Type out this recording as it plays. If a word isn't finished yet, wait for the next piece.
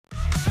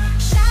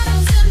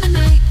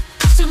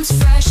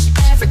sounds fresh,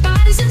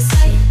 everybody's in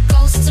sight.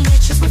 Ghosts and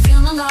witches, we're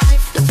feeling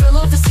alive. The thrill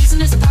of the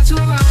season is about to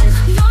arrive.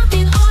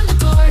 Knocking on the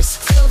doors,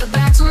 fill the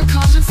bags, we're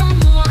coming for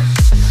more.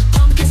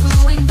 Pumpkins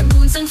glowing, the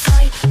moon's in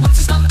flight.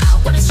 Monsters come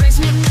out when it strikes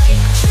midnight.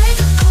 Trick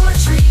or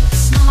treat,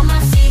 smell on my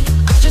feet.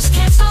 I just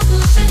can't stop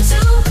moving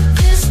to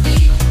this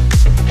beat.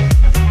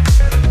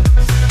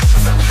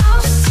 From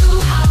house to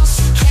house,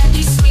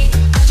 candy sweet.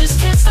 I just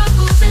can't stop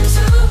moving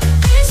to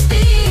this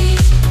beat.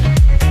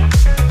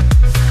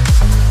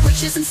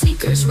 Witches and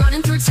sneakers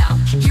running through town.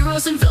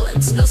 Heroes and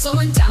villains, no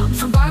slowing down.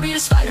 From Barbie to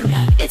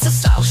Spider-Man, it's a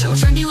style show.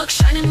 Trendy look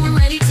shining, we're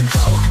ready to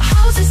go.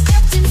 Houses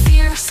stepped in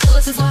fear,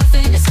 skeletons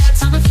laughing, it's that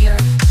time of year.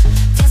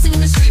 Dancing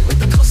in the street with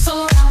the ghosts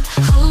all around.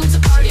 Halloween's a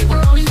party,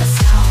 we're owning the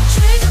sound.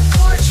 Trick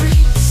or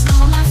treat,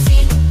 snow on my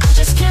feet. I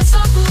just can't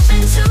stop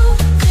moving to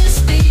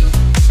this beat.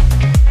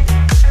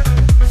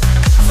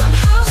 From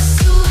house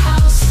to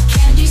house,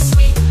 candy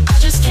sweet. I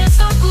just can't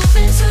stop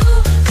moving to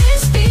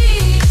this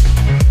beat.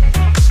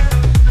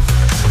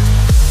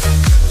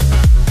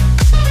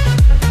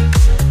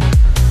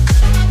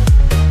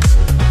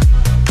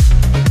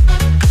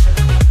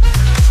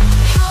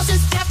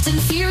 Houses stepped in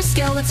fear,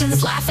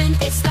 skeletons laughing,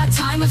 it's that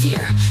time of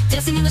year.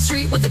 Dancing in the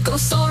street with the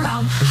ghosts all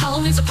around.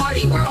 Halloween's a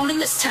party, we're owning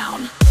this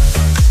town.